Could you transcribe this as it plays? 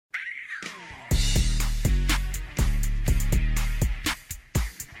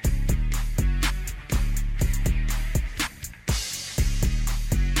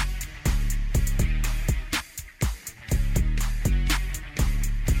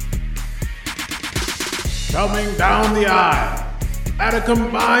Coming down the aisle at a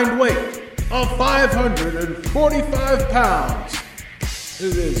combined weight of 545 pounds,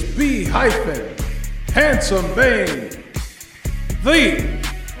 it is B-Handsome Bane, the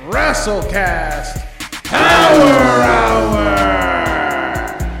WrestleCast Power Hour!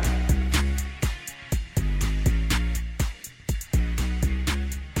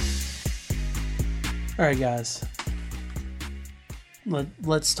 All right, guys.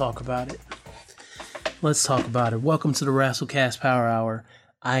 Let's talk about it. Welcome to the WrestleCast Power Hour.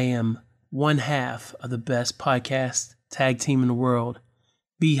 I am one half of the best podcast tag team in the world,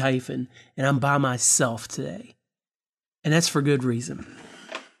 B-, and I'm by myself today. And that's for good reason.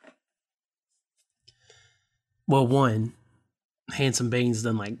 Well, one, Handsome Bane's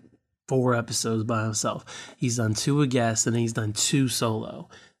done like 4 episodes by himself. He's done 2 with guests, and he's done 2 solo.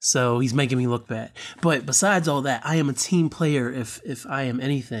 So he's making me look bad. But besides all that, I am a team player if I am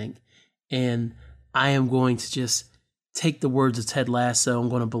anything. And I am going to just take the words of Ted Lasso. I'm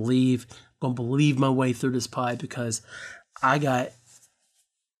going to believe my way through this pod because I got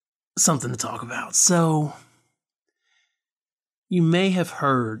something to talk about. So you may have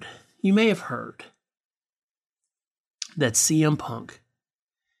heard that CM Punk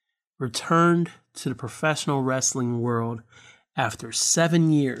returned to the professional wrestling world after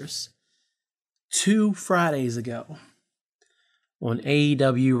 7 years, 2 Fridays ago, on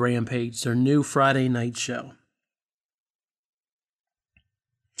AEW Rampage, their new Friday night show.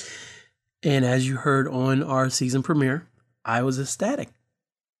 And as you heard on our season premiere, I was ecstatic.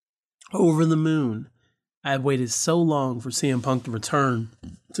 Over the moon. I had waited so long for CM Punk to return,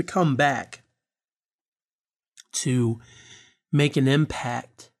 to come back, to make an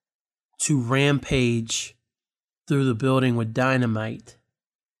impact, to rampage through the building with Dynamite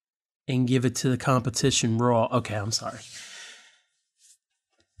and give it to the competition Raw. Okay, I'm sorry.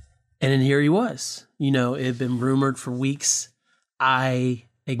 And then here he was. You know, it had been rumored for weeks. I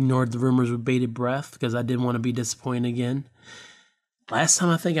ignored the rumors with bated breath because I didn't want to be disappointed again. Last time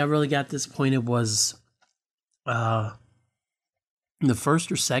I think I really got disappointed was the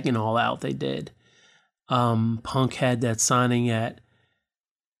first or second All Out they did. Punk had that signing at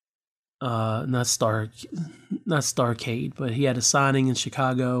not Starrcade, but he had a signing in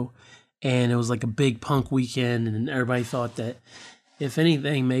Chicago, and it was like a big Punk weekend, and everybody thought that if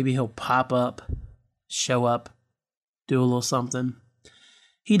anything, maybe he'll pop up, show up, do a little something.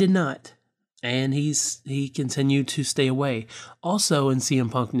 He did not, and he continued to stay away. Also in CM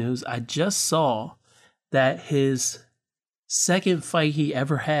Punk news, I just saw that his second fight he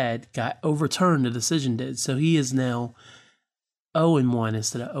ever had got overturned, the decision did, so he is now 0-1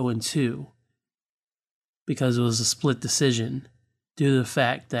 instead of 0-2 because it was a split decision due to the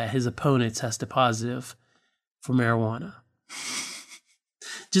fact that his opponent tested positive for marijuana.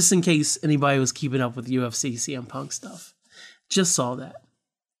 Just in case anybody was keeping up with UFC CM Punk stuff. Just saw that.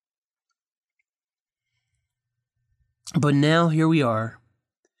 But now here we are.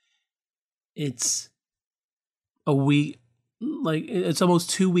 It's a week, like it's almost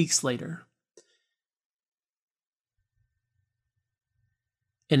 2 weeks later.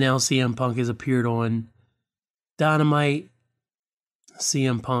 And now CM Punk has appeared on Dynamite.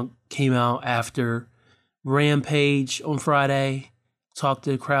 CM Punk came out after Rampage on Friday, talked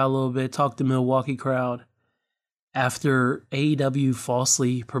to the crowd a little bit, talked to the Milwaukee crowd. After AEW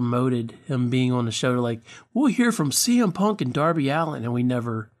falsely promoted him being on the show, they're like, we'll hear from CM Punk and Darby Allin, and we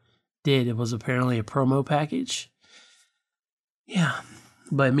never did. It was apparently a promo package. Yeah,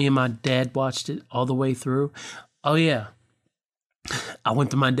 but me and my dad watched it all the way through. Oh yeah. I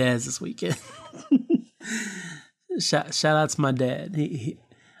went to my dad's this weekend. Shout out to my dad. He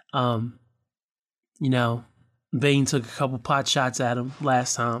you know, Bane took a couple pot shots at him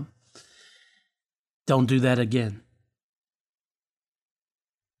last time. Don't do that again.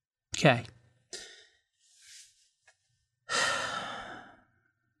 Okay.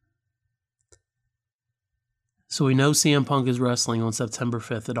 So we know CM Punk is wrestling on September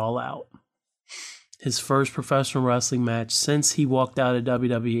 5th at All Out. His first professional wrestling match since he walked out of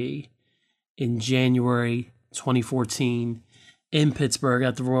WWE in January 2014 in Pittsburgh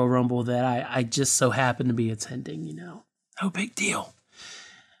at the Royal Rumble that I just so happened to be attending, you know. No big deal.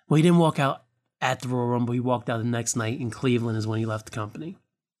 Well, he didn't walk out at the Royal Rumble. He walked out the next night in Cleveland is when he left the company.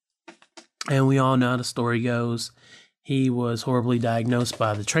 And we all know how the story goes. He was horribly diagnosed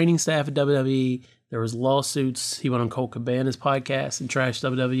by the training staff at WWE. There was lawsuits. He went on Colt Cabana's podcast and trashed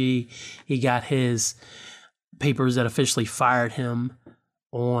WWE. He got his papers that officially fired him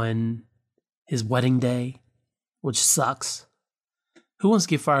on his wedding day, which sucks. Who wants to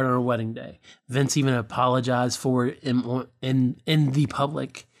get fired on a wedding day? Vince even apologized for it in the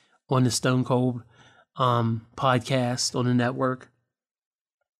public on the Stone Cold podcast on the network.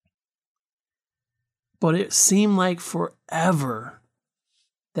 But it seemed like forever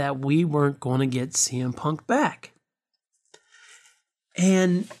that we weren't going to get CM Punk back.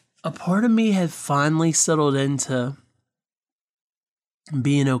 And a part of me had finally settled into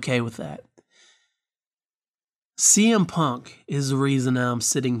being okay with that. CM Punk is the reason I'm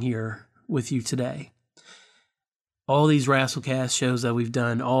sitting here with you today. All these Wrestlecast shows that we've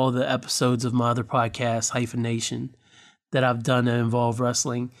done, all the episodes of my other podcast, Hyphenation, that I've done that involve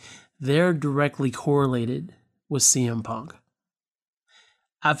wrestling, they're directly correlated with CM Punk.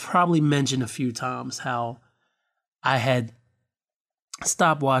 I've probably mentioned a few times how I had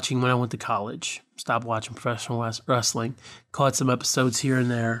stopped watching when I went to college, stopped watching professional wrestling, caught some episodes here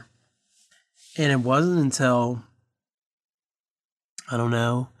and there. And it wasn't until, I don't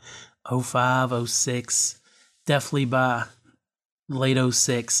know, 05, 06, definitely by late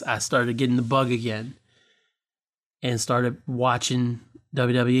 06, I started getting the bug again and started watching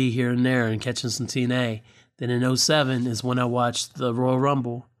WWE here and there and catching some TNA. Then in 07 is when I watched the Royal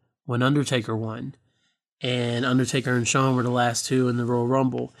Rumble when Undertaker won. And Undertaker and Shawn were the last two in the Royal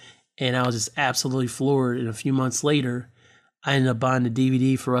Rumble. And I was just absolutely floored. And a few months later, I ended up buying the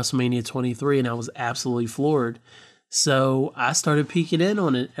DVD for WrestleMania 23, and I was absolutely floored. So I started peeking in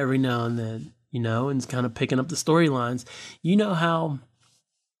on it every now and then, and kind of picking up the storylines. You know how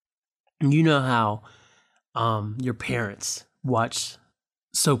your parents watch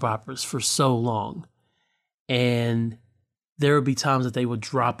soap operas for so long, and there would be times that they would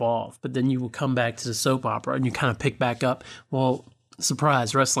drop off, but then you would come back to the soap opera and you kind of pick back up. Well,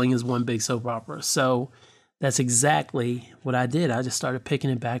 surprise, wrestling is one big soap opera. So that's exactly what I did. I just started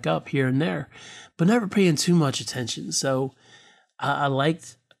picking it back up here and there, but never paying too much attention. So I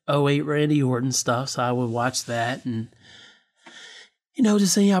liked 08 Randy Orton stuff, so I would watch that. And,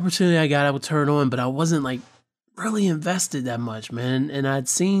 just any opportunity I got, I would turn on, but I wasn't like really invested that much, man. And I'd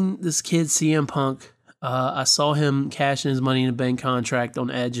seen this kid, CM Punk. I saw him cashing his Money in the Bank contract on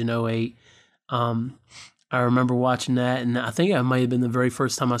Edge in 08. I remember watching that, and I think it might have been the very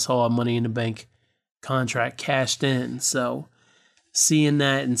first time I saw a Money in the Bank contract cashed in. So seeing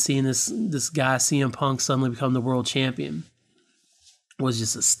that and seeing this guy, CM Punk, suddenly become the world champion was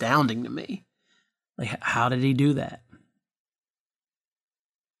just astounding to me. Like, how did he do that?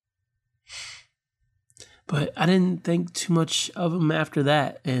 But I didn't think too much of him after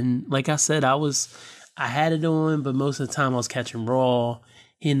that. And like I said, I had it on, but most of the time I was catching Raw.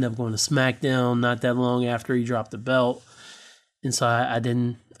 He ended up going to SmackDown not that long after he dropped the belt. And so I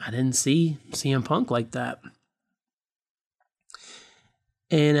didn't see CM Punk like that.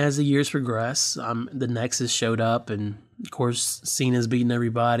 And as the years progressed, the Nexus showed up, and of course Cena's beating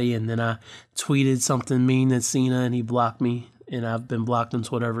everybody. And then I tweeted something mean at Cena, and he blocked me, and I've been blocked on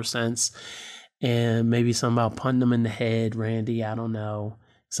Twitter ever since. And maybe something about punting him in the head, Randy, I don't know.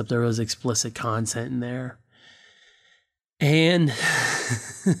 Except there was explicit content in there. And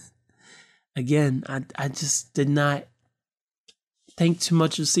again, I just did not think too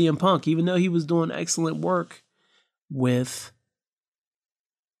much of CM Punk, even though he was doing excellent work with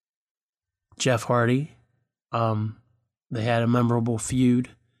Jeff Hardy. They had a memorable feud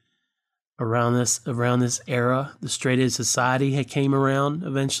around this era. The Straight Edge Society had came around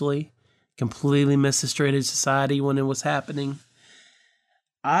eventually. Completely missed the Straight Edge Society when it was happening.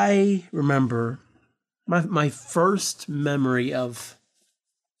 I remember my first memory of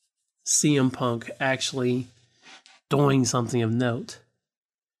CM Punk actually doing something of note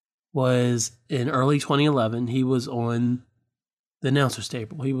was in early 2011. He was on the announcer's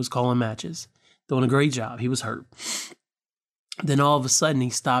table. He was calling matches, doing a great job. He was hurt. Then all of a sudden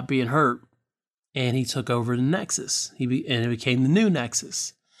he stopped being hurt and he took over the Nexus. And it became the new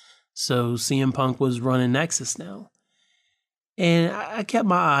Nexus. So CM Punk was running Nexus now. And I kept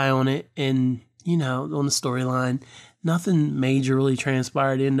my eye on it, and, on the storyline, nothing major really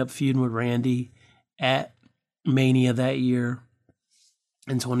transpired. He ended up feuding with Randy at Mania that year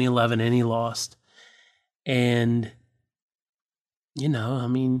in 2011, and he lost. And,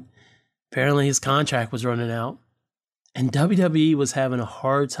 apparently his contract was running out, and WWE was having a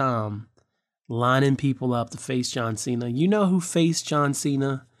hard time lining people up to face John Cena. You know who faced John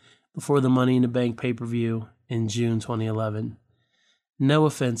Cena before the Money in the Bank pay-per-view in June 2011? No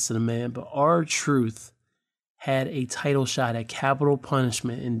offense to the man, but R-Truth had a title shot at Capital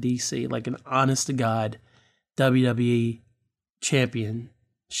Punishment in DC, like an honest-to-God WWE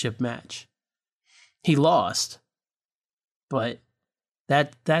championship match. He lost, but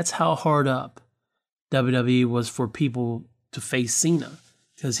that's how hard up WWE was for people to face Cena,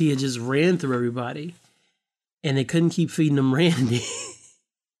 because he had just ran through everybody, and they couldn't keep feeding him Randy.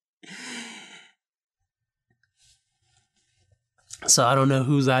 So I don't know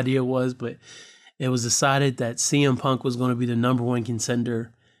whose idea it was, but it was decided that CM Punk was going to be the number one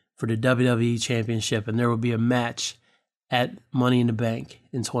contender for the WWE Championship, and there would be a match at Money in the Bank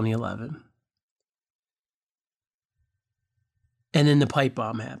in 2011. And then the pipe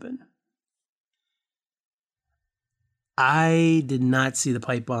bomb happened. I did not see the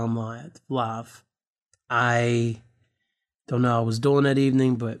pipe bomb live. I don't know what I was doing that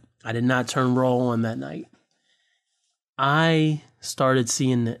evening, but I did not turn Raw on that night. I started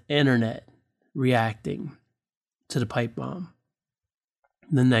seeing the internet reacting to the pipe bomb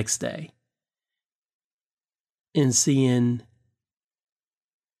the next day and seeing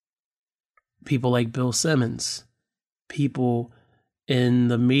people like Bill Simmons, people in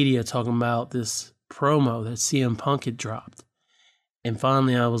the media talking about this promo that CM Punk had dropped. And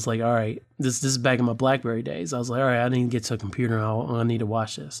finally I was like, all right, this is back in my BlackBerry days. I was like, all right, I need to get to a computer and I need to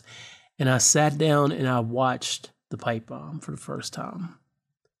watch this. And I sat down and I watched the pipe bomb for the first time.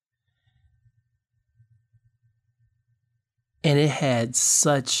 And it had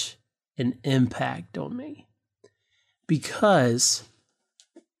such an impact on me because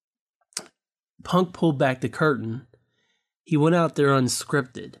Punk pulled back the curtain. He went out there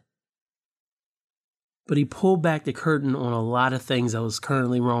unscripted, but he pulled back the curtain on a lot of things that was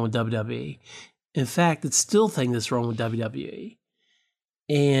currently wrong with WWE. In fact, it's still things that's wrong with WWE.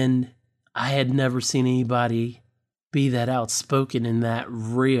 And I had never seen anybody be that outspoken and that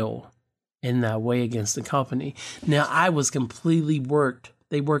real in that way against the company. Now, I was completely worked.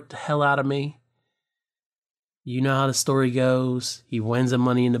 They worked the hell out of me. You know how the story goes. He wins the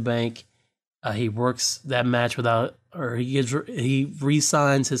Money in the Bank. He works that match without, or he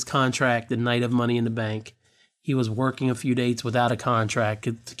re-signs his contract the night of Money in the Bank. He was working a few dates without a contract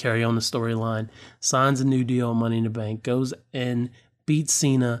to carry on the storyline. Signs a new deal on Money in the Bank. Goes and beats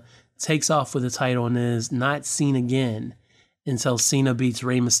Cena. Takes off with the title and is not seen again until Cena beats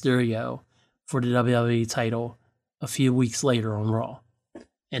Rey Mysterio for the WWE title a few weeks later on Raw.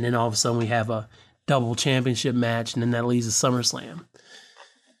 And then all of a sudden we have a double championship match, and then that leads to SummerSlam.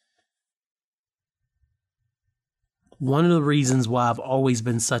 One of the reasons why I've always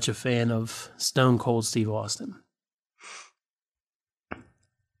been such a fan of Stone Cold Steve Austin.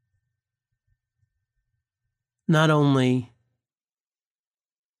 Not only,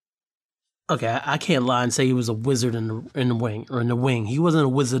 okay, I can't lie and say he was a wizard in the wing or in the wing. He wasn't a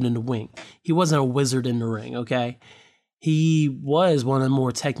wizard in the wing. He wasn't a wizard in the ring, okay? He was one of the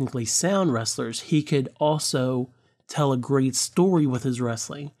more technically sound wrestlers. He could also tell a great story with his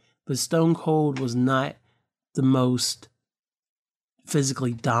wrestling, but Stone Cold was not the most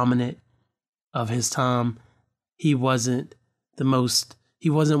physically dominant of his time. He wasn't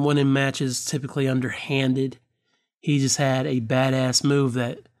winning matches typically underhanded. He just had a badass move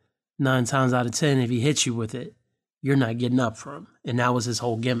that 9 times out of 10, if he hits you with it, you're not getting up from. And that was his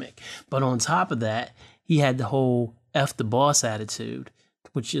whole gimmick. But on top of that, he had the whole F the boss attitude,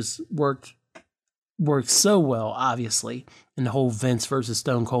 which just worked so well, obviously, in the whole Vince versus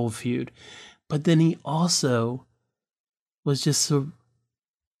Stone Cold feud. But then he also was just a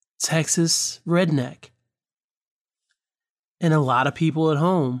Texas redneck. And a lot of people at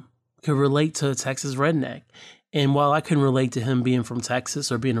home could relate to a Texas redneck. And while I couldn't relate to him being from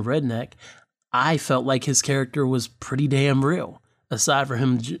Texas or being a redneck, I felt like his character was pretty damn real. Aside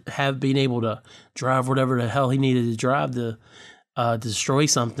from him being able to drive whatever the hell he needed to drive to destroy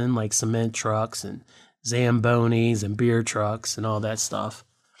something like cement trucks and Zambonis and beer trucks and all that stuff.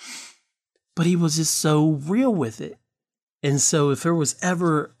 But he was just so real with it. And so if there was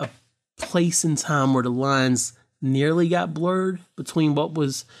ever a place in time where the lines nearly got blurred between what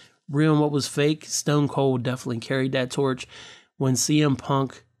was real and what was fake, Stone Cold definitely carried that torch. When CM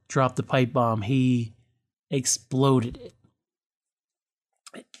Punk dropped the pipe bomb, he exploded it.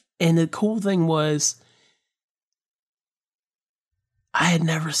 And the cool thing was, I had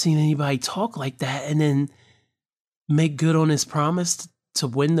never seen anybody talk like that and then make good on his promise to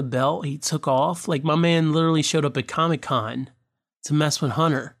win the belt. He took off. Like, my man literally showed up at Comic-Con to mess with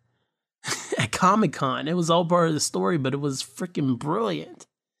Hunter. At Comic-Con. It was all part of the story, but it was freaking brilliant.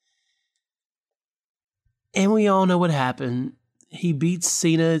 And we all know what happened. He beats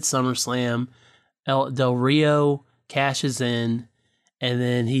Cena at SummerSlam. Del Rio cashes in. And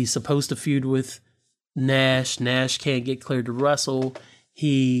then he's supposed to feud with Nash. Nash can't get cleared to wrestle.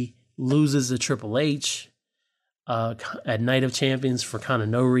 He loses to Triple H at Night of Champions for kind of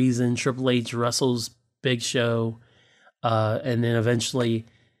no reason. Triple H wrestles Big Show. And then eventually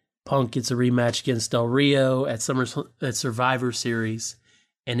Punk gets a rematch against Del Rio at Survivor Series.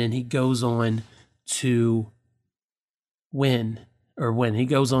 And then he goes on to win. He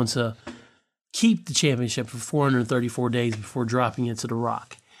goes on to keep the championship for 434 days before dropping it to The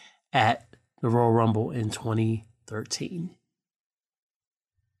Rock at the Royal Rumble in 2013.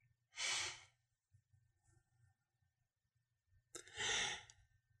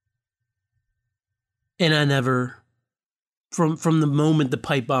 And I never, from the moment the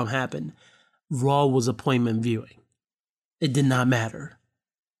pipe bomb happened, Raw was appointment viewing. It did not matter.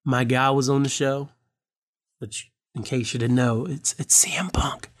 My guy was on the show, which, in case you didn't know, it's CM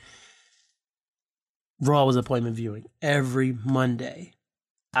Punk. Raw was appointment viewing. Every Monday,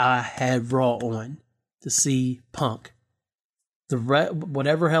 I had Raw on to see Punk.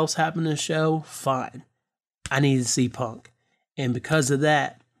 Whatever else happened in the show, fine. I needed to see Punk. And because of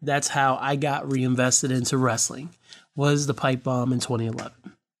that, that's how I got reinvested into wrestling, was the pipe bomb in 2011.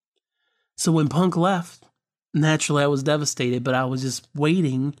 So when Punk left, naturally I was devastated, but I was just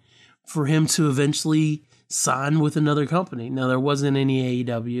waiting for him to eventually sign with another company. Now, there wasn't any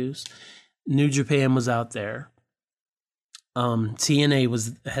AEWs. New Japan was out there. TNA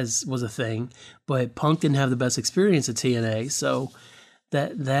was a thing, but Punk didn't have the best experience at TNA, so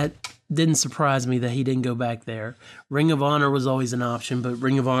that didn't surprise me that he didn't go back there. Ring of Honor was always an option, but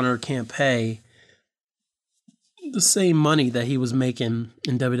Ring of Honor can't pay the same money that he was making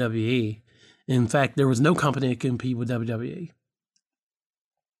in WWE. In fact, there was no company that could compete with WWE.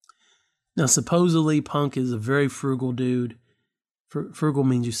 Now, supposedly, Punk is a very frugal dude. Frugal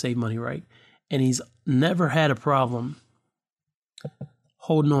means you save money, right? And he's never had a problem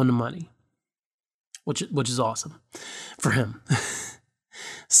holding on to money, which is awesome for him.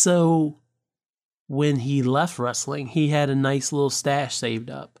 So when he left wrestling, he had a nice little stash saved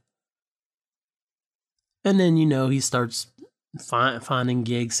up. And then, he starts finding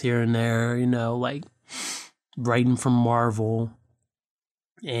gigs here and there, like writing from Marvel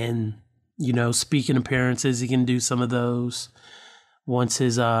and, speaking appearances. He can do some of those once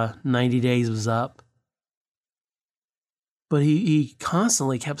his 90 days was up. But he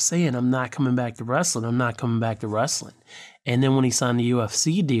constantly kept saying, I'm not coming back to wrestling. I'm not coming back to wrestling. And then when he signed the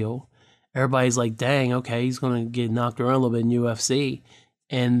UFC deal, everybody's like, dang, okay, he's going to get knocked around a little bit in UFC.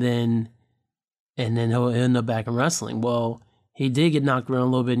 And then he'll end up back in wrestling. Well, he did get knocked around a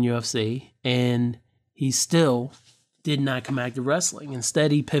little bit in UFC, and he still did not come back to wrestling.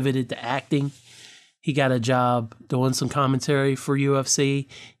 Instead, he pivoted to acting. He got a job doing some commentary for UFC.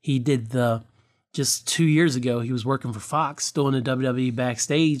 He did just 2 years ago, he was working for Fox doing a WWE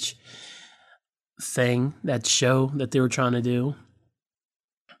backstage thing, that show that they were trying to do,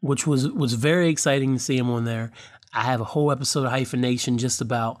 which was very exciting to see him on there. I have a whole episode of Hyphenation just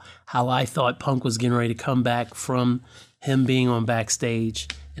about how I thought Punk was getting ready to come back from him being on backstage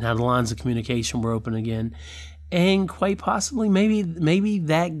and how the lines of communication were open again. And quite possibly, maybe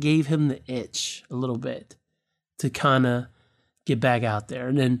that gave him the itch a little bit to kind of get back out there.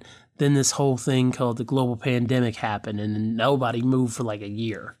 And then this whole thing called the global pandemic happened, and nobody moved for like a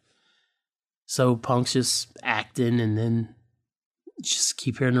year. So Punk's just acting, and then just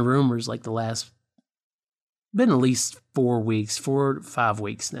keep hearing the rumors like been at least 4 to 5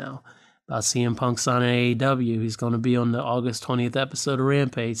 weeks now, about CM Punk signing AEW. He's going to be on the August 20th episode of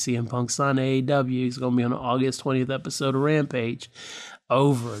Rampage. CM Punk signing AEW. He's going to be on the August 20th episode of Rampage.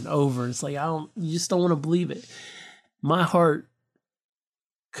 Over and over. It's like, you just don't want to believe it. My heart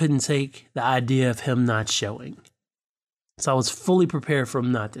couldn't take the idea of him not showing. So I was fully prepared for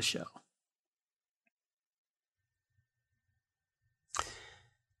him not to show.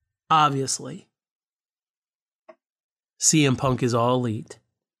 Obviously, CM Punk is all elite.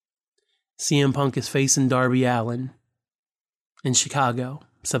 CM Punk is facing Darby Allin in Chicago,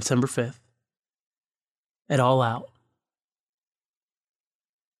 September 5th, at All Out.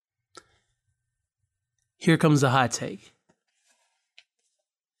 Here comes the hot take.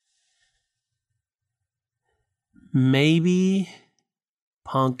 Maybe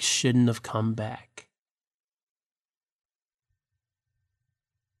Punk shouldn't have come back.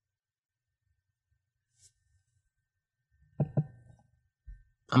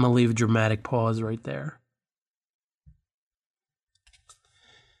 I'm going to leave a dramatic pause right there.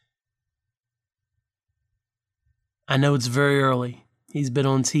 I know it's very early. He's been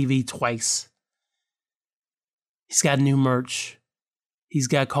on TV twice. He's got new merch. He's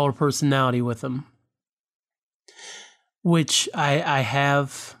got caller personality with him. Which I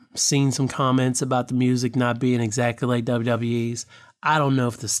have seen some comments about the music not being exactly like WWE's. I don't know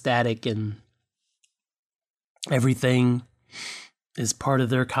if the static and everything is part of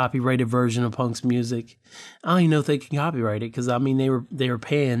their copyrighted version of Punk's music. I don't even know if they can copyright it, because I mean they were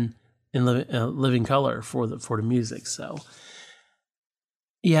paying in living color for the music. So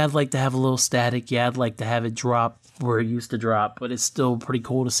Yeah, I'd like to have a little static. Yeah, I'd like to have it drop where it used to drop, but it's still pretty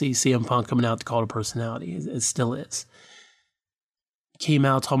cool to see CM Punk coming out to call it a personality. It still is. Came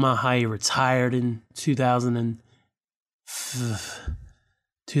out talking about how he retired in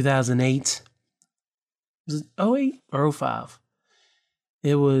 2008. Was it 08 or 05?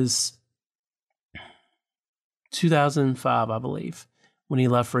 It was 2005, I believe, when he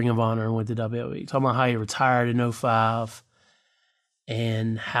left Ring of Honor and went to WWE. Talking about how he retired in 05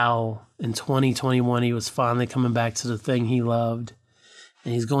 and how in 2021 he was finally coming back to the thing he loved.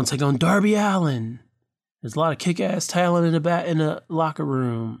 And he's going to take on Darby Allin. There's a lot of kick-ass talent in the locker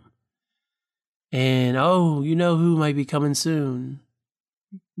room. And, oh, you know who might be coming soon.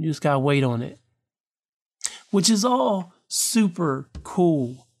 You just got to wait on it. Which is all super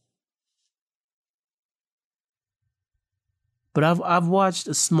cool. But I've watched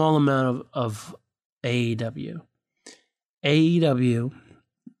a small amount of AEW. AEW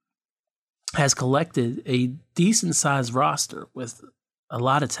has collected a decent-sized roster with a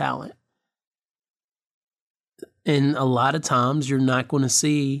lot of talent. And a lot of times you're not going to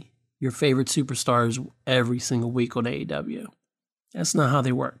see your favorite superstars every single week on AEW. That's not how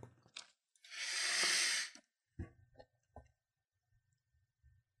they work.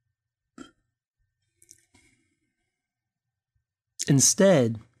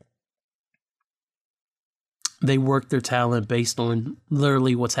 Instead, they work their talent based on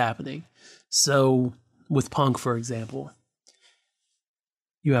literally what's happening. So with Punk, for example,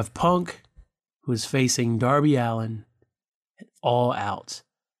 you have Punk who is facing Darby Allin All Out.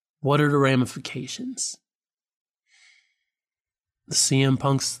 What are the ramifications? The CM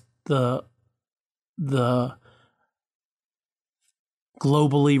Punk's the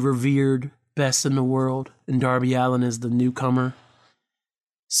globally revered best in the world, and Darby Allin is the newcomer.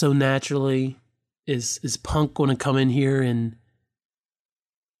 So naturally, is Punk going to come in here and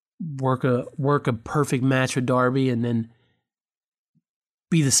work a perfect match with Darby and then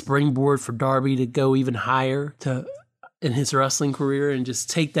be the springboard for Darby to go even higher in his wrestling career and just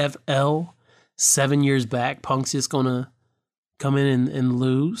take that L 7 years back? Punk's just going to come in and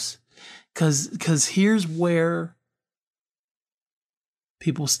lose? Because here's where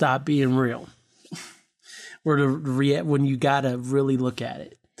people stop being real. When you got to really look at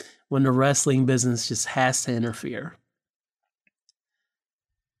it. When the wrestling business just has to interfere.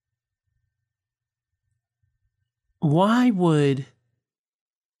 Why would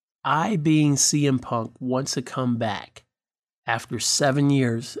I, being CM Punk, want to come back after 7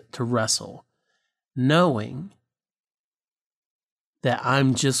 years to wrestle, knowing that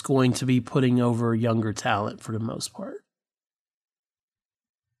I'm just going to be putting over younger talent for the most part?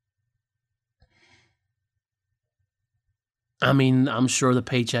 I mean, I'm sure the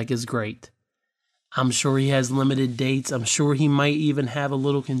paycheck is great. I'm sure he has limited dates. I'm sure he might even have a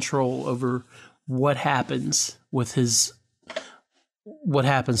little control over what happens to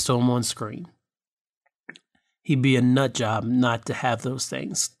him on screen. He'd be a nut job not to have those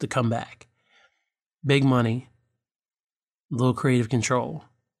things to come back. Big money, a little creative control.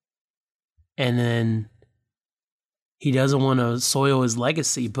 And then he doesn't want to soil his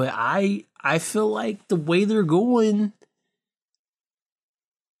legacy, but I feel like the way they're going,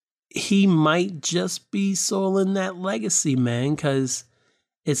 he might just be soiling that legacy, man, because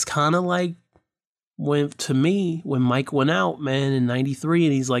it's kind of like when Mike went out, man, in 93,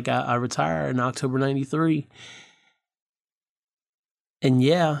 and he's like, I retire in October 93. And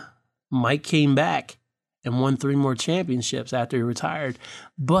yeah, Mike came back and won 3 more championships after he retired.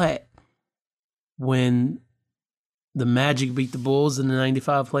 But when the Magic beat the Bulls in the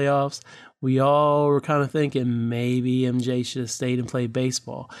 95 playoffs, we all were kind of thinking maybe MJ should have stayed and played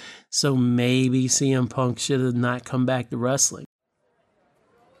baseball. So maybe CM Punk should have not come back to wrestling.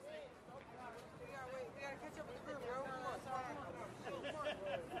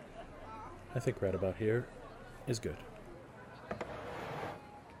 I think right about here is good.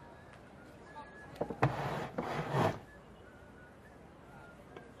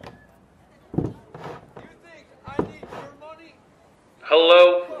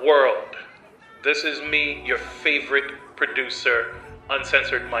 Hello, world. This is me, your favorite producer,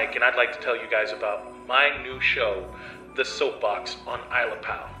 Uncensored Mike, and I'd like to tell you guys about my new show, The Soapbox, on Isla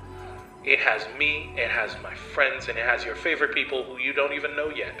Pal. It has me, it has my friends, and it has your favorite people who you don't even know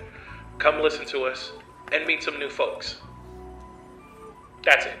yet. Come listen to us and meet some new folks.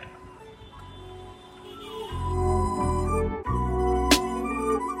 That's it.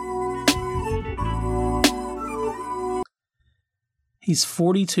 He's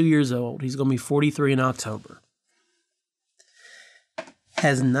 42 years old. He's going to be 43 in October.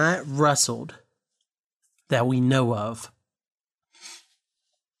 Has not wrestled that we know of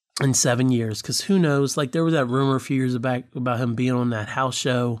in 7 years. Because who knows? Like, there was that rumor a few years back about him being on that house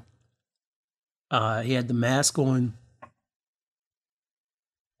show. He had the mask on,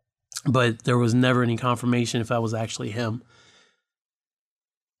 but there was never any confirmation if that was actually him.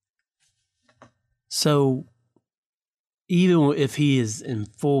 So even if he is in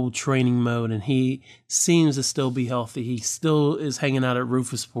full training mode and he seems to still be healthy, he still is hanging out at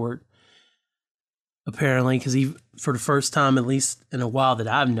Roufusport, apparently, because he, for the first time, at least in a while that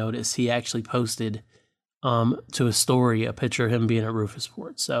I've noticed, he actually posted to a story a picture of him being at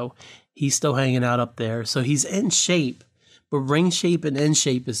Roufusport. So he's still hanging out up there. So he's in shape, but ring shape and in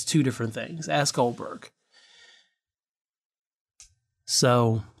shape is two different things. Ask Goldberg.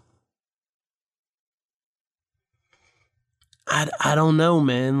 So I don't know,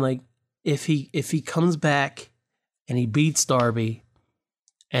 man. Like, if he comes back and he beats Darby,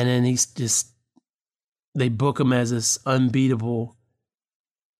 and then they book him as this unbeatable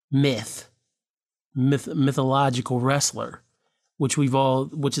mythological wrestler, which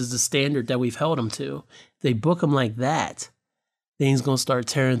is the standard that we've held him to. They book him like that, then he's gonna start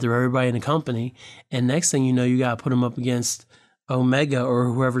tearing through everybody in the company, and next thing you know, you gotta put him up against Omega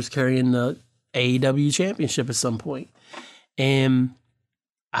or whoever's carrying the AEW championship at some point. And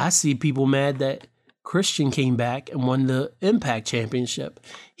I see people mad that Christian came back and won the Impact Championship.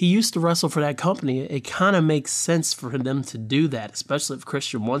 He used to wrestle for that company. It kind of makes sense for them to do that, especially if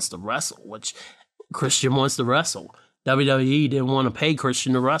Christian wants to wrestle, which Christian wants to wrestle. WWE didn't want to pay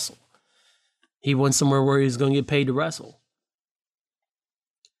Christian to wrestle. He went somewhere where he was going to get paid to wrestle.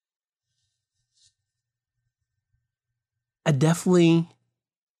 I definitely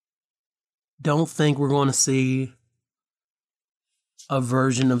don't think we're going to see a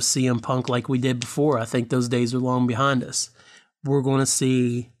version of CM Punk like we did before. I think those days are long behind us. We're going to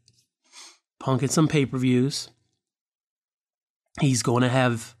see Punk at some pay-per-views. He's going to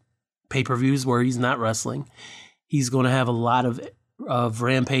have pay-per-views where he's not wrestling. He's going to have a lot of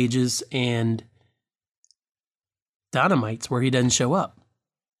rampages and dynamites where he doesn't show up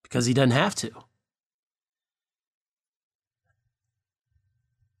because he doesn't have to.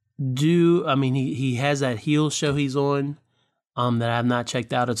 He has that heel show he's on that I have not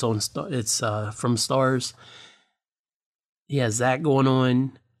checked out. It's from Stars. He has that going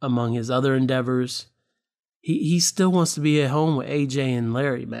on among his other endeavors. He still wants to be at home with AJ and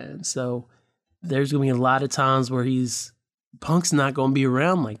Larry, man. So there's going to be a lot of times where Punk's not going to be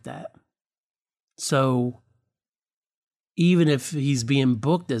around like that. So even if he's being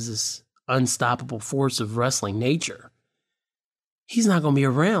booked as this unstoppable force of wrestling nature, he's not going to be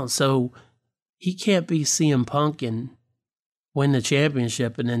around. So he can't be CM Punk and win the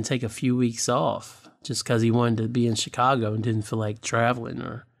championship and then take a few weeks off just because he wanted to be in Chicago and didn't feel like traveling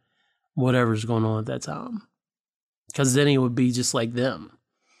or whatever's going on at that time. Because then he would be just like them.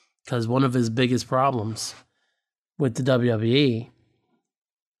 Because one of his biggest problems with the WWE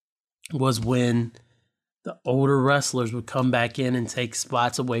was when the older wrestlers would come back in and take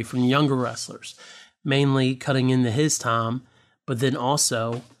spots away from younger wrestlers, mainly cutting into his time, but then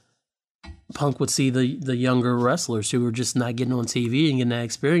also Punk would see the younger wrestlers who were just not getting on TV and getting that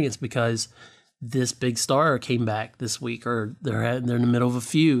experience because this big star came back this week, or they're in the middle of a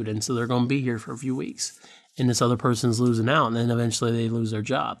feud, and so they're going to be here for a few weeks, and this other person's losing out, and then eventually they lose their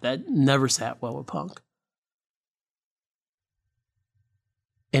job. That never sat well with Punk.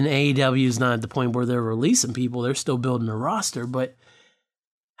 And AEW is not at the point where they're releasing people; they're still building a roster. But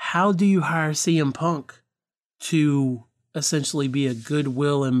how do you hire CM Punk to essentially be a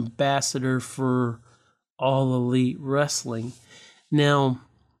goodwill ambassador for All Elite Wrestling? Now,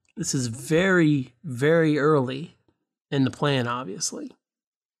 this is very, very early in the plan, obviously.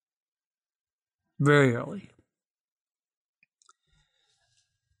 Very early.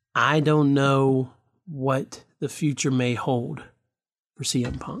 I don't know what the future may hold for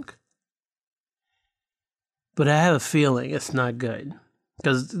CM Punk, but I have a feeling it's not good,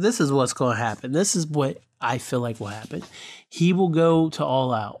 because this is what's going to happen. This is what I feel like will happen. He will go to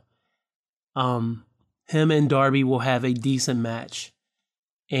All Out. Him and Darby will have a decent match.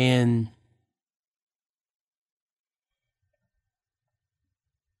 And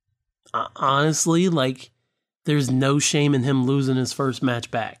honestly, like, there's no shame in him losing his first match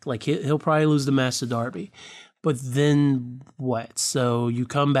back. Like, he'll probably lose the match to Darby. But then what? So you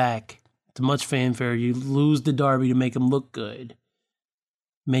come back to much fanfare. You lose to Darby to make him look good.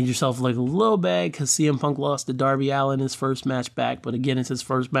 Made yourself look a little bad because CM Punk lost to Darby Allin his first match back. But again, it's his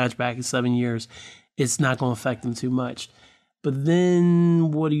first match back in 7 years. It's not going to affect him too much. But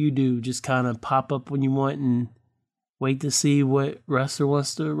then what do? Just kind of pop up when you want and wait to see what wrestler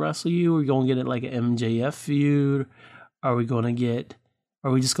wants to wrestle you? Are you going to get it like an MJF feud? Are we going to get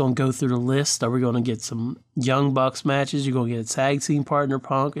Are we just going to go through the list? Are we going to get some Young Bucks matches? You're going to get a tag team partner,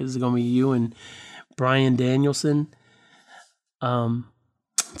 Punk? Is it going to be you and Bryan Danielson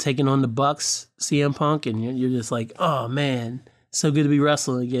taking on the Bucks, CM Punk? And you're just like, oh, man, so good to be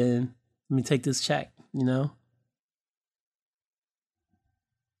wrestling again. Let me take this check, you know?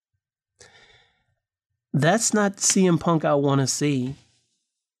 That's not CM Punk I want to see.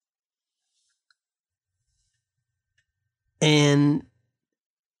 And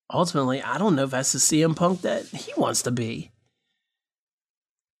ultimately, I don't know if that's the CM Punk that he wants to be.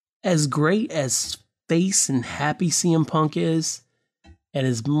 As great as face and happy CM Punk is, and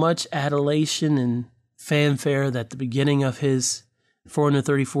as much adulation and fanfare that the beginning of his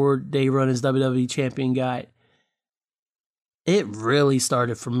 434-day run as WWE Champion got, it really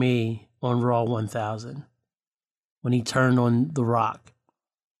started for me on Raw 1000 when he turned on The Rock.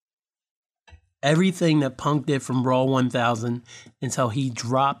 Everything that Punk did from Raw 1000 until he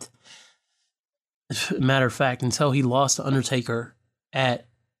dropped, matter of fact, until he lost to Undertaker at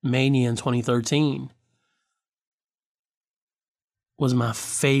Mania in 2013, was my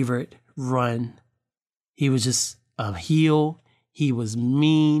favorite run. He was just a heel. He was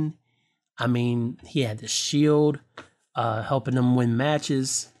mean. I mean, he had the Shield helping him win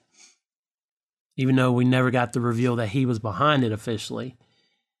matches, even though we never got the reveal that he was behind it officially.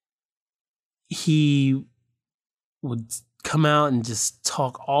 He would come out and just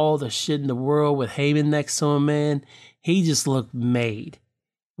talk all the shit in the world with Heyman next to him, man. He just looked made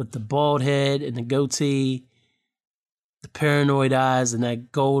with the bald head and the goatee, the paranoid eyes, and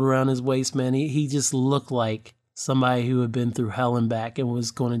that gold around his waist, man. He just looked like somebody who had been through hell and back and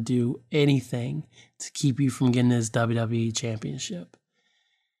was going to do anything to keep you from getting this WWE Championship.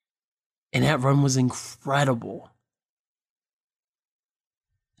 And that run was incredible.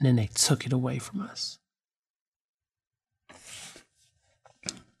 And then they took it away from us.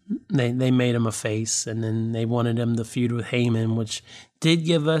 They made him a face, and then they wanted him to feud with Heyman, which did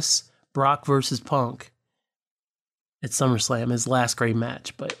give us Brock versus Punk at SummerSlam, his last great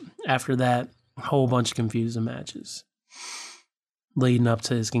match. But after that, a whole bunch of confusing matches leading up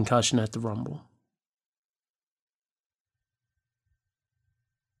to his concussion at the Rumble.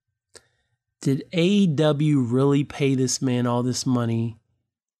 Did AEW really pay this man all this money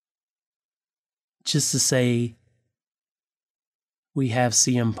just to say we have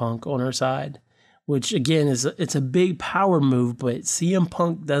CM Punk on our side? Which, again, it's a big power move, but CM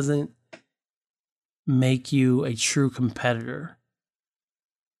Punk doesn't make you a true competitor.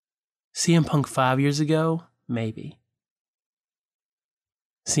 CM Punk 5 years ago? Maybe.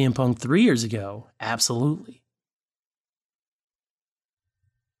 CM Punk 3 years ago? Absolutely.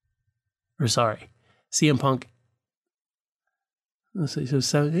 Or sorry, CM Punk, let's see,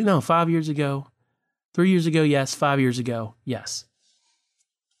 so 5 years ago. 3 years ago, yes. 5 years ago, yes.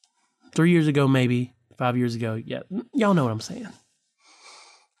 3 years ago, maybe. 5 years ago, yeah. Y'all know what I'm saying.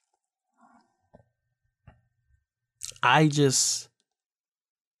 I just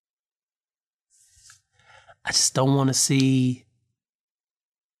don't want to see.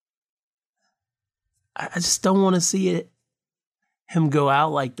 I just don't want to see him go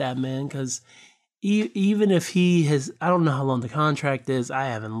out like that, man. Because even if he has, I don't know how long the contract is. I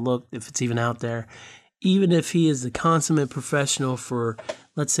haven't looked if it's even out there. Even if he is the consummate professional for,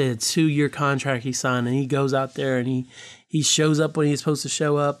 let's say, a 2-year contract he signed, and he goes out there and he shows up when he's supposed to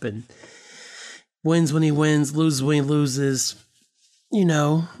show up and wins when he wins, loses when he loses, you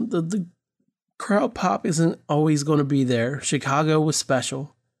know, the crowd pop isn't always going to be there. Chicago was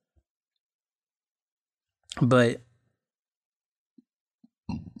special. But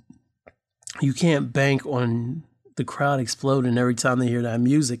you can't bank on the crowd exploding every time they hear that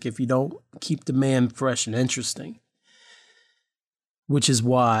music if you don't keep the man fresh and interesting. Which is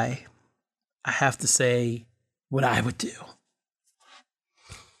why I have to say what I would do.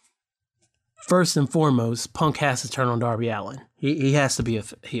 First and foremost, Punk has to turn on Darby Allin. He has to be a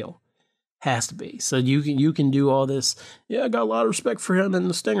heel. Has to be. So you can do all this. Yeah, I got a lot of respect for him and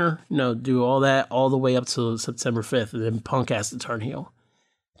the Stinger. No, do all that all the way up to September 5th. And then Punk has to turn heel.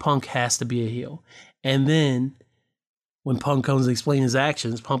 Punk has to be a heel. And then when Punk comes to explain his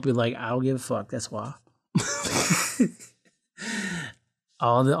actions, Punk be like, I don't give a fuck. That's why.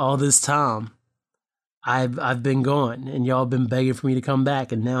 all this time, I've been gone, and y'all been begging for me to come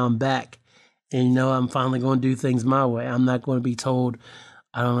back, and now I'm back. And you know, I'm finally going to do things my way. I'm not going to be told.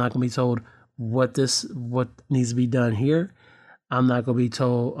 I'm not going to be told what needs to be done here. I'm not going to be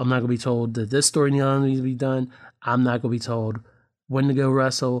told that this story needs to be done. I'm not going to be told when to go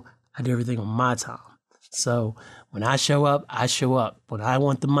wrestle. I do everything on my time. So when I show up, I show up. When I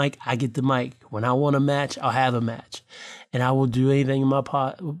want the mic, I get the mic. When I want a match, I'll have a match. And I will do anything in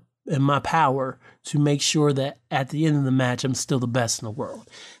my power to make sure that at the end of the match, I'm still the best in the world.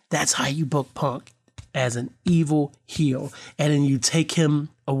 That's how you book Punk, as an evil heel. And then you take him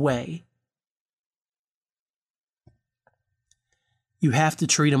away. You have to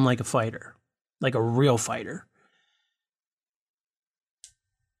treat him like a fighter, like a real fighter.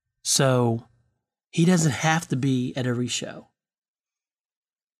 So he doesn't have to be at every show.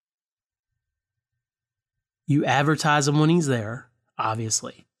 You advertise him when he's there,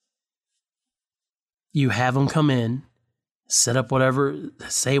 obviously. You have him come in, set up whatever,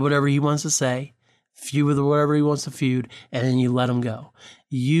 say whatever he wants to say, feud with whatever he wants to feud, and then you let him go.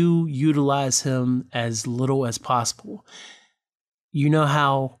 You utilize him as little as possible. You know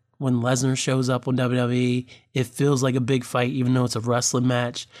how when Lesnar shows up on WWE, it feels like a big fight, even though it's a wrestling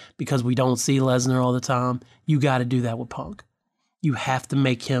match, because we don't see Lesnar all the time. You got to do that with Punk. You have to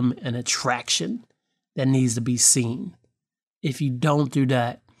make him an attraction that needs to be seen. If you don't do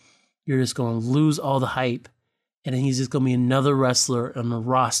that, you're just going to lose all the hype, and then he's just going to be another wrestler on the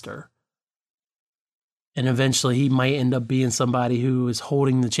roster. And eventually he might end up being somebody who is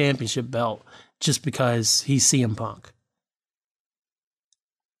holding the championship belt just because he's CM Punk.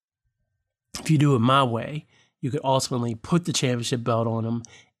 If you do it my way, you could ultimately put the championship belt on him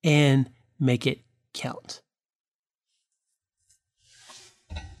and make it count.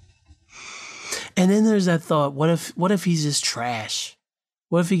 And then there's that thought, what if he's just trash?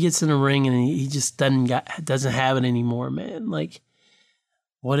 What if he gets in the ring and he just doesn't have it anymore, man? Like,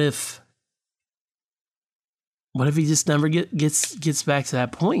 what if he just never gets back to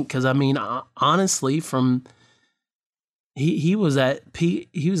that point? Because I mean, honestly, from he was at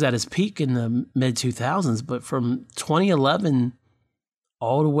his peak in the mid 2000s, but from 2011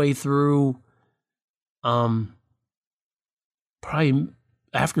 all the way through, probably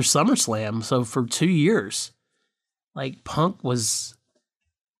after SummerSlam, so for 2 years, like Punk was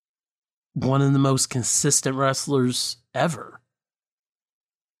one of the most consistent wrestlers ever.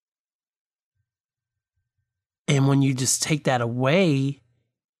 And when you just take that away,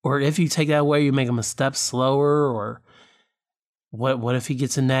 or if you take that away, you make him a step slower, or what if he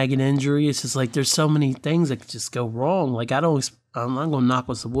gets a nagging injury? It's just like there's so many things that could just go wrong. Like I'm not going to knock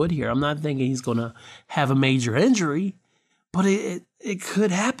on some wood here. I'm not thinking he's going to have a major injury, but it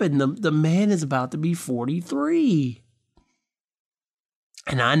could happen. The man is about to be 43.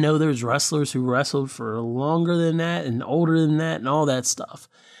 And I know there's wrestlers who wrestled for longer than that and older than that and all that stuff.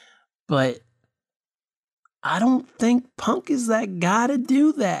 But I don't think Punk is that guy to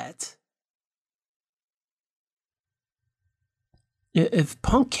do that. If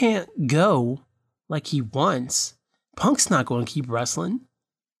Punk can't go like he wants, Punk's not going to keep wrestling.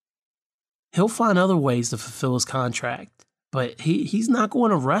 He'll find other ways to fulfill his contract, but he's not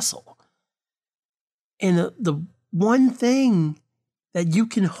going to wrestle. And the one thing that you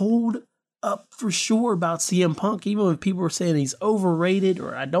can hold up for sure about CM Punk, even when people are saying he's overrated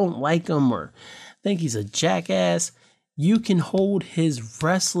or I don't like him or think he's a jackass, you can hold his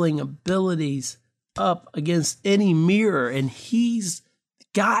wrestling abilities up against any mirror, and he's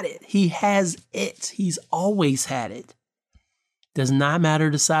got it. He has it. He's always had it. Does not matter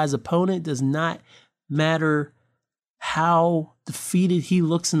the size opponent, does not matter how defeated he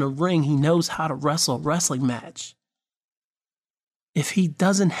looks in the ring. He knows how to wrestle a wrestling match. If he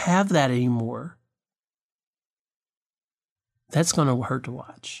doesn't have that anymore, that's going to hurt to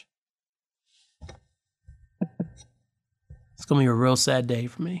watch. It's going to be a real sad day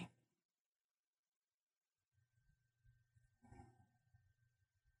for me.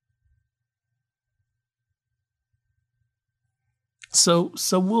 So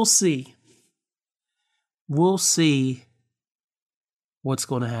we'll see. We'll see what's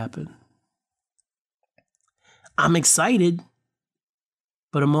going to happen. I'm excited,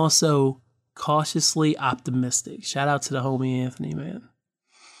 but I'm also cautiously optimistic. Shout out to the homie Anthony, man.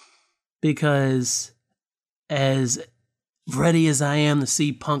 Because as ready as I am to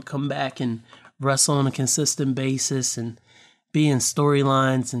see Punk come back and wrestle on a consistent basis and be in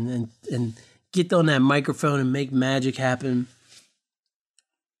storylines and get on that microphone and make magic happen,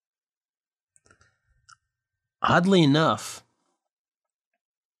 oddly enough,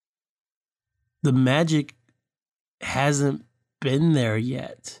 the magic hasn't been there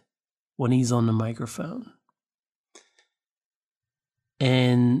yet when he's on the microphone.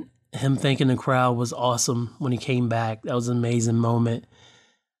 And him thanking the crowd was awesome when he came back. That was an amazing moment.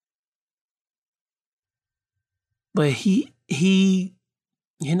 But he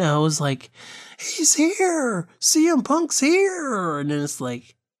was like, he's here. CM Punk's here. And then it's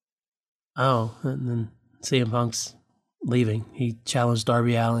like, oh, and then CM Punk's leaving. He challenged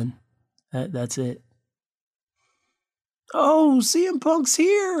Darby Allin. That's it. Oh, CM Punk's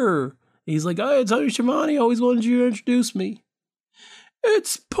here. He's like, hey, Tony Schiavone, always wanted you to introduce me.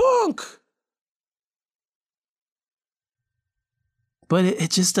 It's Punk. But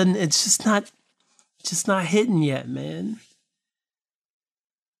it just doesn't, it's just not hitting yet, man.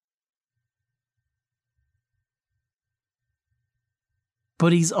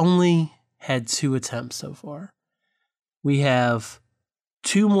 But he's only had 2 attempts so far. We have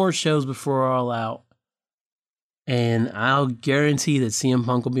 2 more shows before All Out. And I'll guarantee that CM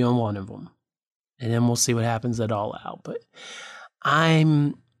Punk will be on one of them. And then we'll see what happens at All Out. But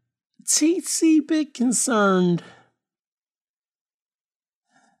I'm teensy bit concerned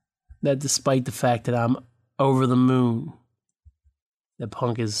that despite the fact that I'm over the moon that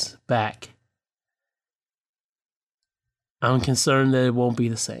Punk is back, I'm concerned that it won't be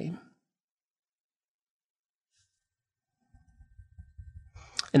the same.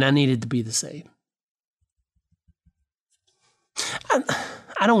 And I need it to be the same.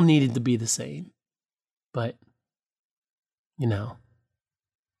 I don't need it to be the same. But, you know,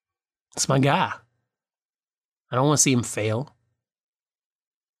 it's my guy. I don't want to see him fail.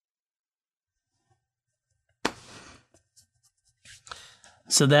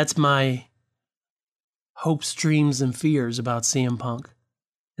 So that's my hopes, dreams, and fears about CM Punk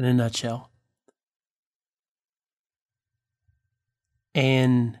in a nutshell.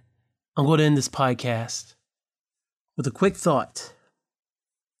 And I'm going to end this podcast with a quick thought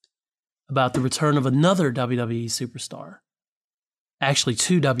about the return of another WWE superstar. Actually,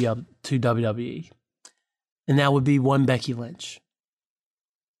 to WWE. And that would be one Becky Lynch.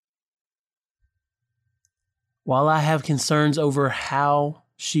 While I have concerns over how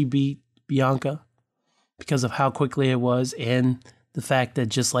she beat Bianca, because of how quickly it was, and the fact that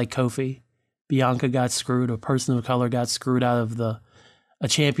just like Kofi, Bianca got screwed, a person of color got screwed out of a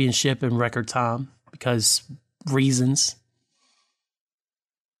championship in record time because reasons.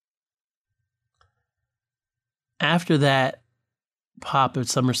 After that pop at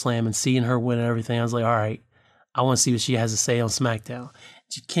SummerSlam and seeing her win and everything, I was like, all right, I want to see what she has to say on SmackDown.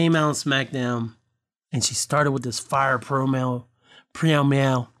 She came out on SmackDown and she started with this fire promo,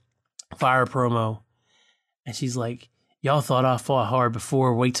 fire promo. And she's like, y'all thought I fought hard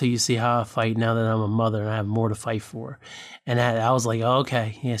before. Wait till you see how I fight now that I'm a mother and I have more to fight for. And I was like, oh,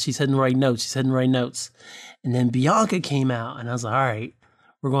 okay. Yeah, she's hitting the right notes. And then Bianca came out and I was like, all right,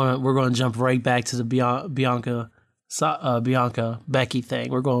 we're going to jump right back to the Bianca Becky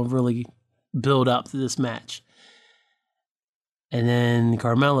thing. We're going to really build up to this match. And then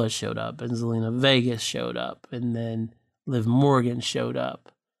Carmella showed up and Zelina Vega showed up and then Liv Morgan showed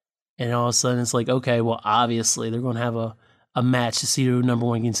up. And all of a sudden it's like, okay, well, obviously they're going to have a match to see who number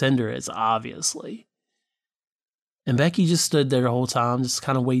 1 contender is, obviously. And Becky just stood there the whole time, just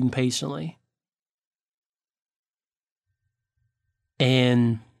kind of waiting patiently.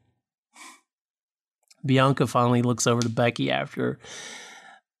 And Bianca finally looks over to Becky after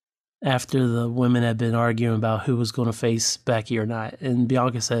the women had been arguing about who was going to face Becky or not. And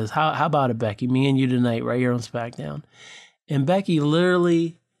Bianca says, how about it, Becky? Me and you tonight, right here on SmackDown. And Becky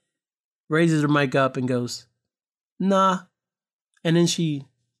literally raises her mic up and goes, nah. And then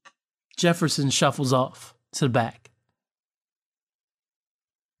Jefferson shuffles off to the back.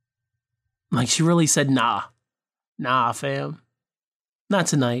 Like, she really said, nah. Nah, fam. Not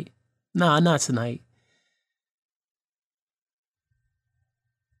tonight. Nah, not tonight.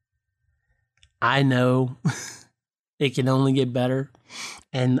 I know it can only get better.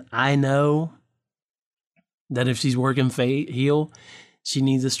 And I know that if she's working heel, she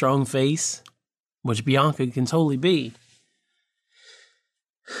needs a strong face, which Bianca can totally be.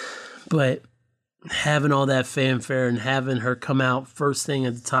 But having all that fanfare and having her come out first thing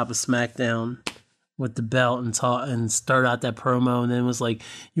at the top of SmackDown with the belt and start out that promo and then was like,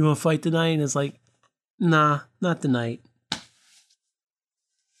 you want to fight tonight? And it's like, nah, not tonight.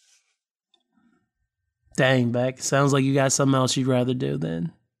 Dang, Beck. Sounds like you got something else you'd rather do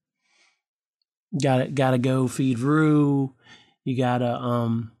then. Gotta go feed Rue. You gotta,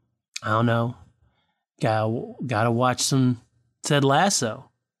 I don't know. Gotta watch some Ted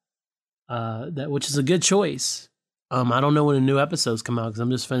Lasso. Which is a good choice. I don't know when the new episodes come out because I'm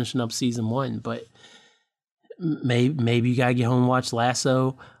just finishing up season 1, but maybe you gotta get home and watch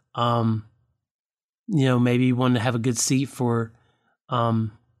Lasso. Maybe you want to have a good seat for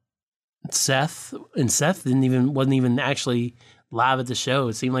Seth, and Seth wasn't even actually live at the show.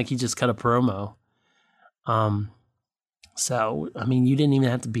 It seemed like he just cut a promo. So I mean, you didn't even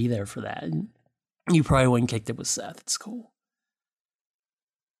have to be there for that. You probably wouldn't kicked it with Seth. It's cool.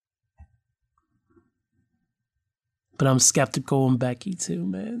 But I'm skeptical on Becky too,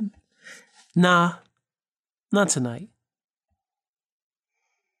 man. Nah, not tonight.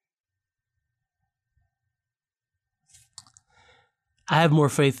 I have more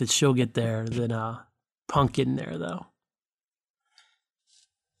faith that she'll get there than Punk getting there, though.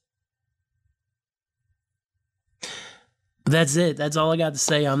 But that's it. That's all I got to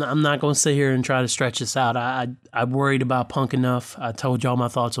say. I'm not going to sit here and try to stretch this out. I worried about Punk enough. I told y'all my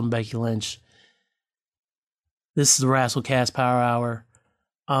thoughts on Becky Lynch. This is the Wrestlecast Power Hour.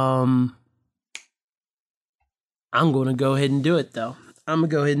 I'm going to go ahead and do it, though. I'm going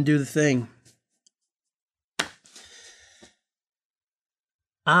to go ahead and do the thing.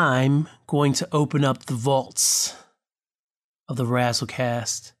 I'm going to open up the vaults of the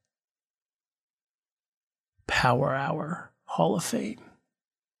Wrestlecast Power Hour Hall of Fame.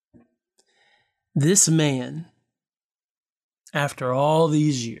 This man, after all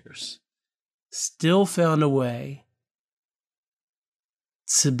these years, still found a way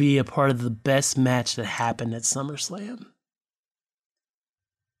to be a part of the best match that happened at SummerSlam.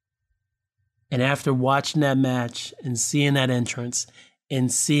 And after watching that match and seeing that entrance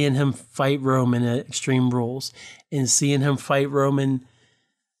and seeing him fight Roman at Extreme Rules and seeing him fight Roman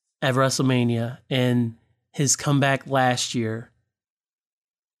at WrestleMania and his comeback last year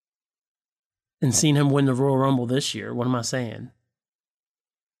and seeing him win the Royal Rumble this year, what am I saying?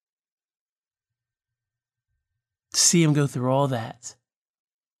 To see him go through all that.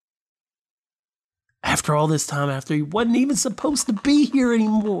 After all this time, after he wasn't even supposed to be here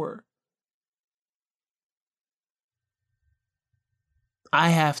anymore. I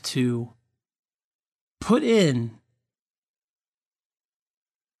have to put in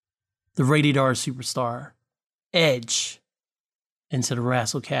the Rated R Superstar Edge into the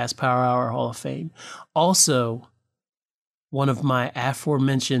Wrestlecast Power Hour Hall of Fame. Also, one of my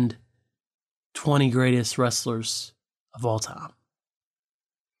aforementioned 20 greatest wrestlers of all time.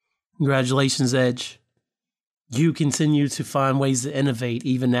 Congratulations, Edge. You continue to find ways to innovate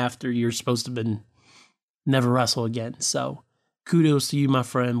even after you're supposed to been never wrestle again. So, kudos to you, my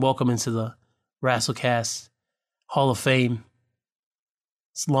friend. Welcome into the Wrestlecast Hall of Fame.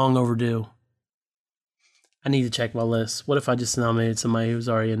 It's long overdue. I need to check my list. What if I just nominated somebody who's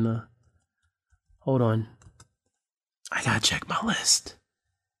already in the... Hold on. I gotta check my list.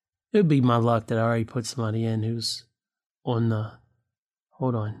 It would be my luck that I already put somebody in who's on the...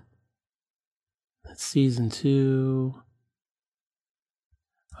 Hold on. That's season 2.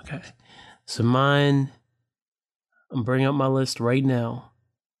 Okay. So mine... I'm bringing up my list right now.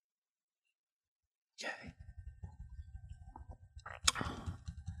 Okay.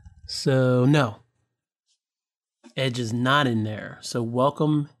 So, no. Edge is not in there. So,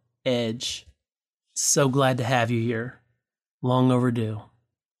 welcome, Edge. So glad to have you here. Long overdue.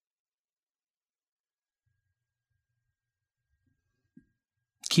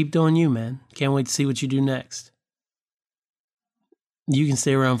 Keep doing you, man. Can't wait to see what you do next. You can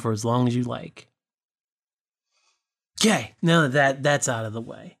stay around for as long as you like. Okay, now that that's out of the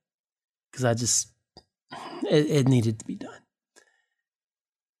way, because it needed to be done.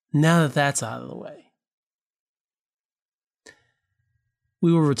 Now that that's out of the way,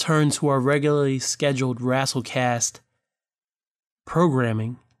 we will return to our regularly scheduled Wrestlecast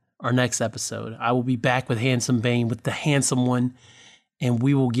programming our next episode. I will be back with Handsome Bane, with the handsome one, and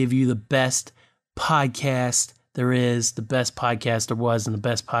we will give you the best podcast there is, the best podcast there was, and the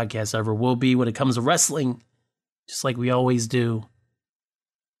best podcast ever will be when it comes to wrestling. Just like we always do.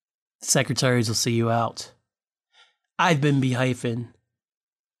 The secretaries will see you out. I've been B-Hyphen.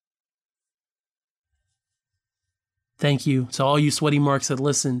 Thank you to all you sweaty marks that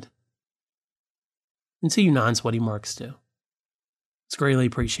listened. And to you non-sweaty marks too. It's greatly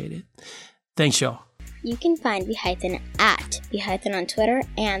appreciated. Thanks, y'all. You can find B-Hyphen at B-Hyphen on Twitter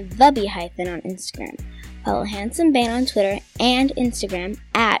and the B-Hyphen on Instagram. Follow Handsome Bane on Twitter and Instagram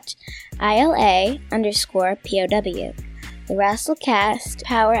at ILA_POW. The Wrestlecast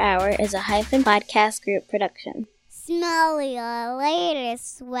Power Hour is a Hyphen podcast group production. Smell you later,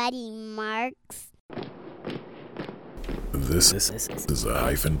 sweaty marks. This is a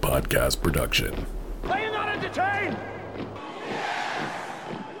Hyphen podcast production. Are you not entertained?